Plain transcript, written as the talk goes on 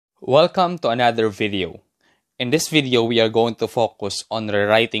Welcome to another video. In this video, we are going to focus on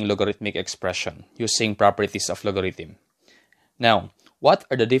rewriting logarithmic expression using properties of logarithm. Now, what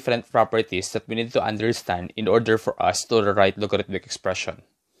are the different properties that we need to understand in order for us to rewrite logarithmic expression?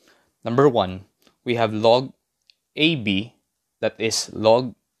 Number one, we have log AB, that is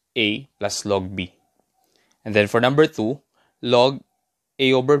log A plus log B. And then for number two, log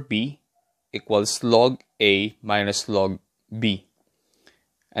A over B equals log A minus log B.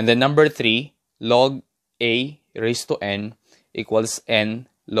 And then number three, log A raised to n equals n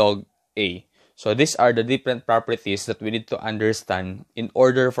log A. So these are the different properties that we need to understand in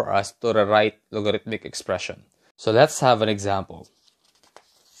order for us to rewrite logarithmic expression. So let's have an example.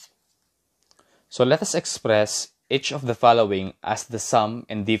 So let us express each of the following as the sum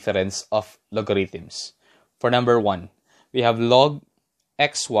and difference of logarithms. For number one, we have log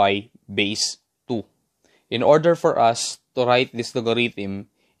xy base 2. In order for us to write this logarithm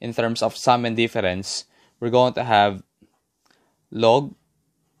in terms of sum and difference, we're going to have log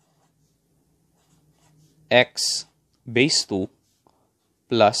x base 2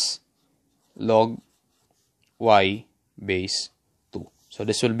 plus log y base 2. So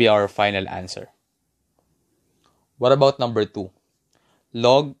this will be our final answer. What about number 2?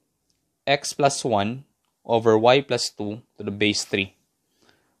 Log x plus 1 over y plus 2 to the base 3.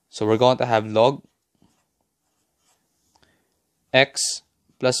 So we're going to have log x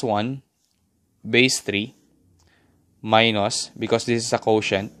plus 1 base 3 minus, because this is a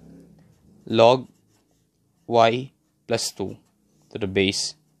quotient, log y plus 2 to the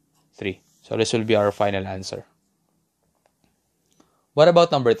base 3. So this will be our final answer. What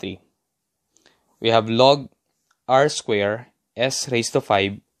about number 3? We have log r square s raised to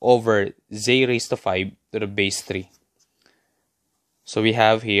 5 over z raised to 5 to the base 3. So we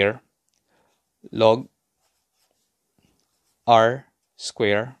have here log r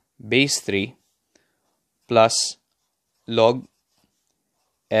square base 3 plus log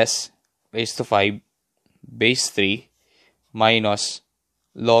s raised to 5 base 3 minus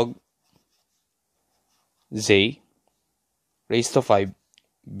log z raised to 5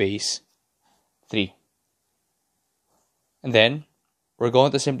 base 3. And then we're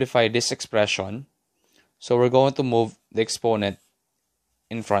going to simplify this expression. So we're going to move the exponent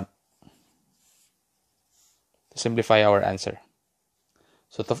in front to simplify our answer.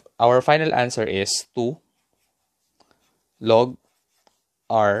 So our final answer is 2 log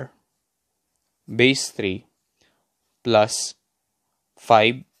r base 3 plus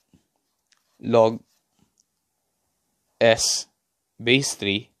 5 log s base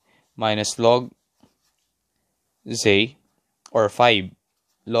 3 minus log z, or 5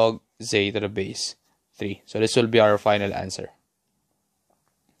 log z to the base 3. So this will be our final answer.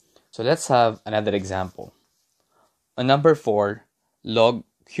 So let's have another example. On number 4, log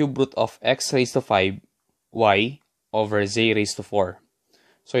cube root of x raised to 5 y over z raised to 4.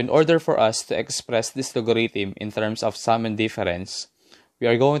 So in order for us to express this logarithm in terms of sum and difference, we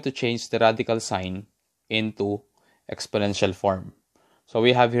are going to change the radical sign into exponential form. So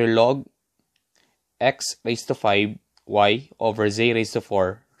we have here log x raised to 5 y over z raised to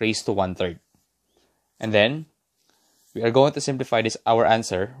 4 raised to 1/3. And then we are going to simplify this, our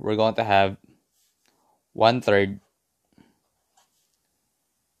answer. We're going to have 1/3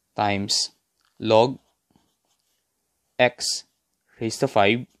 times log x raised to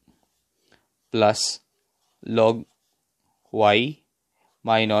 5 plus log y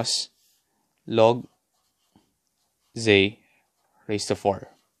minus log z raised to 4.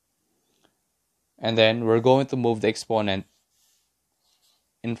 And then we're going to move the exponent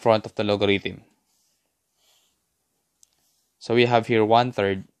in front of the logarithm. So we have here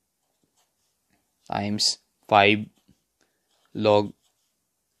 1/3 times 5 log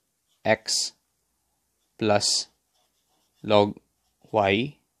x plus log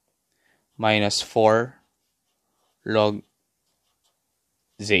y minus 4 log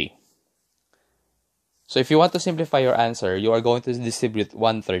z. So if you want to simplify your answer, you are going to distribute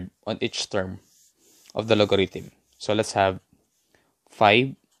 1/3 on each term of the logarithm. So let's have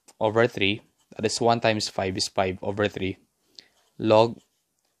 5 over 3, that is 1 times 5 is 5 over 3, log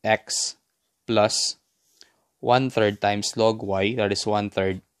x plus 1/3 times log y, that is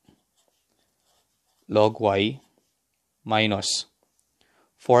 1/3 log y minus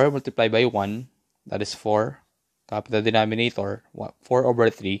 4 multiplied by 1, that is 4, capital denominator, 4 over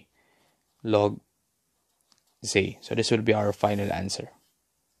 3 log z. So this will be our final answer.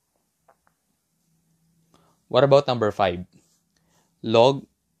 What about number 5? Log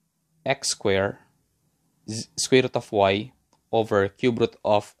x square square root of y over cube root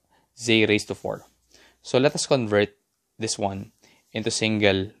of z raised to 4. So let us convert this one into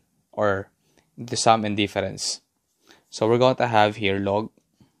single or the sum and difference. So we're going to have here log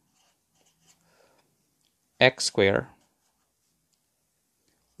x squared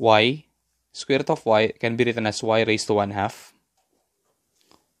y, square root of y can be written as y raised to 1/2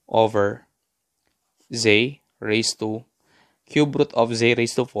 over z raised to cube root of z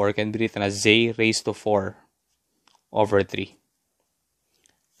raised to 4 can be written as z raised to 4 over 3.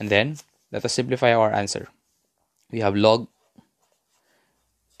 And then let us simplify our answer. We have log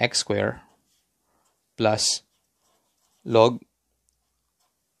x squared plus log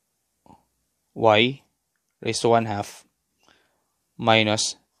y raised to 1/2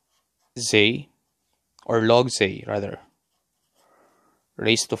 minus z, or log z rather,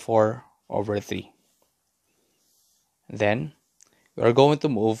 raised to 4 over 3. Then we are going to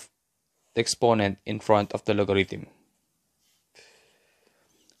move the exponent in front of the logarithm.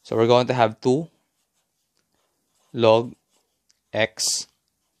 So we're going to have 2 log x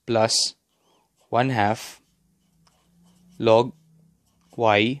plus 1/2 log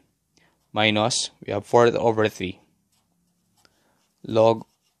y minus, we have 4 over 3 log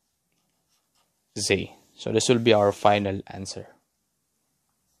z. So this will be our final answer.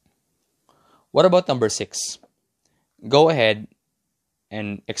 What about number 6? Go ahead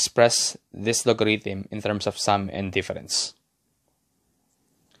and express this logarithm in terms of sum and difference.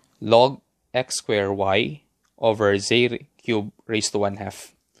 Log x squared y over z cubed raised to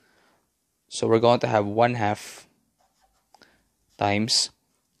 1/2. So we're going to have 1/2 times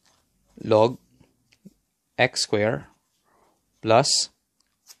log x squared plus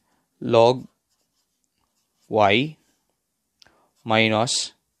log y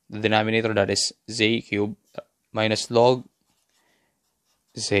minus the denominator, that is z cubed, minus log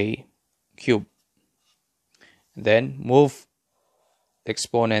z cubed. Then move the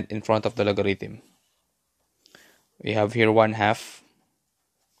exponent in front of the logarithm. We have here 1/2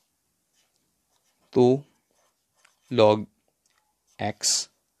 2 log x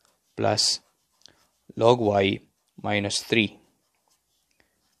plus log y minus 3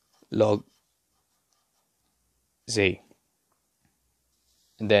 log z.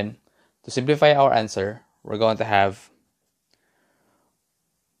 And then to simplify our answer, we're going to have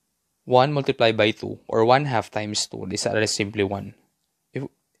 1 multiplied by 2, or 1/2 times 2. This is simply 1.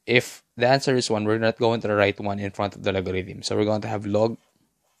 If the answer is 1, we're not going to write 1 in front of the logarithm. So we're going to have log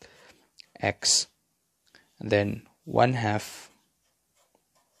x, and then 1/2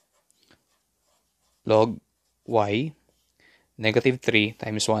 log y, negative 3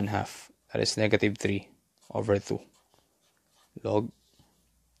 times 1/2, that is negative 3 over 2 log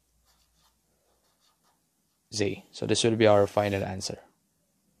z. So this will be our final answer.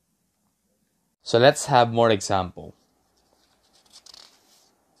 So let's have more example.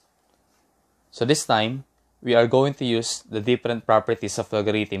 So this time, we are going to use the different properties of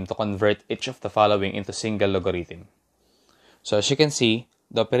logarithm to convert each of the following into single logarithm. So as you can see,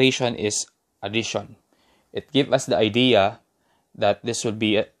 the operation is addition. It gives us the idea that this will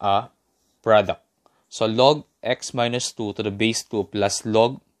be a product. So log x minus 2 to the base 2 plus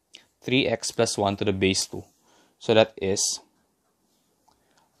log 3x plus 1 to the base 2. So that is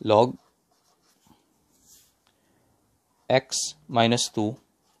log x minus 2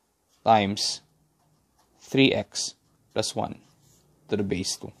 times 3x plus 1 to the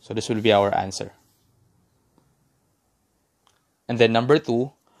base 2. So this will be our answer. And then number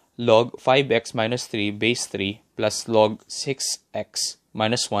 2, log 5x minus 3 base 3 plus log 6x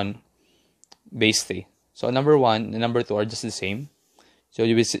minus 1 base 3. So number 1 and number 2 are just the same. So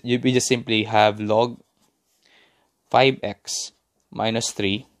you just simply have log 5x minus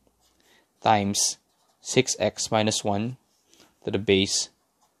 3 times 6x minus 1 to the base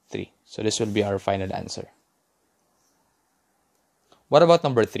 3. So this will be our final answer. What about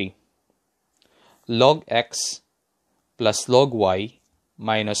number 3? Log x plus log y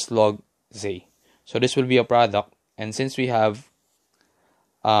minus log z. So this will be a product, and since we have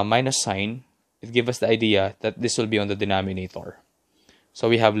a minus sign, it gives us the idea that this will be on the denominator. So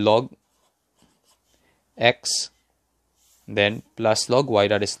we have log x, then plus log y,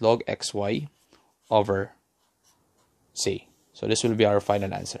 that is log xy over z. So this will be our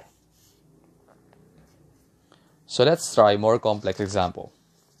final answer. So let's try more complex example.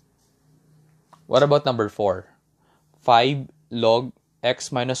 What about number 4? 5 log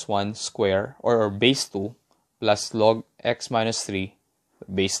x minus 1 square, or base 2, plus log x minus 3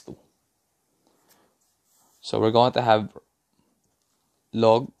 base 2. So we're going to have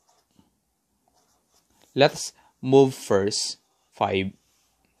log, let's move first 5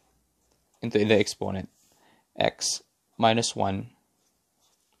 into the exponent, x minus 1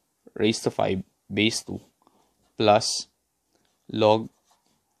 raised to 5 base 2 plus log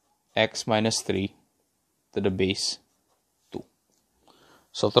x minus 3 to the base 2.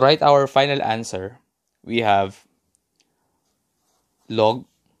 So to write our final answer, we have log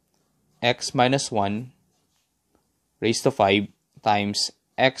x minus 1 raised to 5 times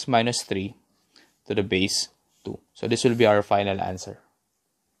x minus 3 to the base 2. So this will be our final answer.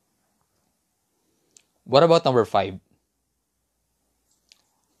 What about number 5?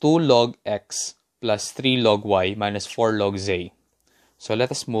 2 log x plus 3 log y minus 4 log z. So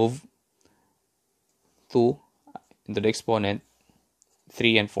let us move 2 into the exponent,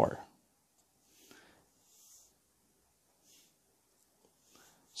 3 and 4.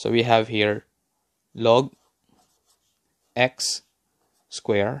 So we have here log x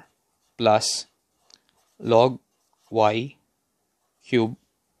square plus log y cube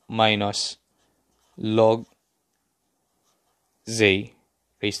minus log z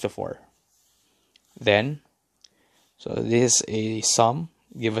raised to 4. Then, so this is a sum.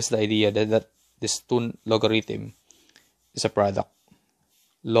 Give us the idea that this two logarithm is a product.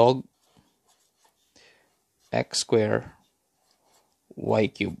 Log x square y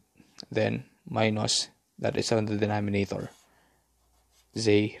cube, then minus, that is on the denominator,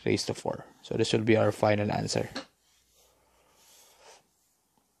 z raised to 4. So this will be our final answer.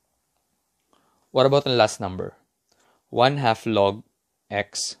 What about the last number? 1/2 log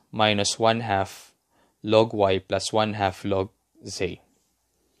x minus 1/2 log y plus 1/2 log z.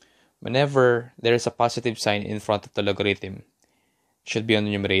 Whenever there is a positive sign in front of the logarithm, it should be on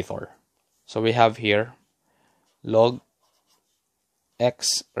the numerator. So we have here log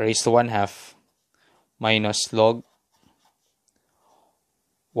x raised to 1/2 minus log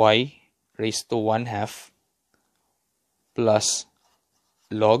y raised to 1/2 plus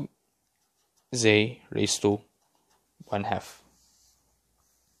log z raised to 1/2.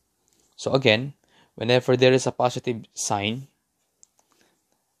 So again, whenever there is a positive sign,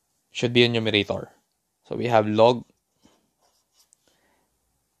 should be a numerator. So we have log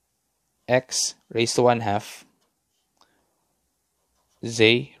x raised to 1/2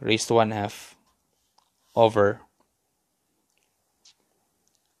 z raised to 1/2 over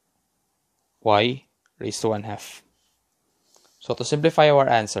y raised to 1/2. So to simplify our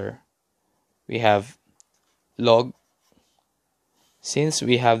answer, we have log, since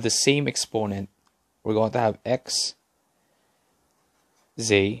we have the same exponent, we're going to have x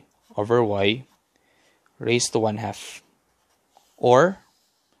z over y raised to 1/2. Or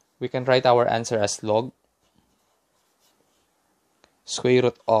we can write our answer as log square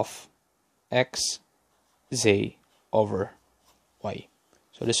root of x z over y.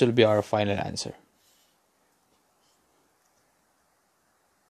 So this will be our final answer.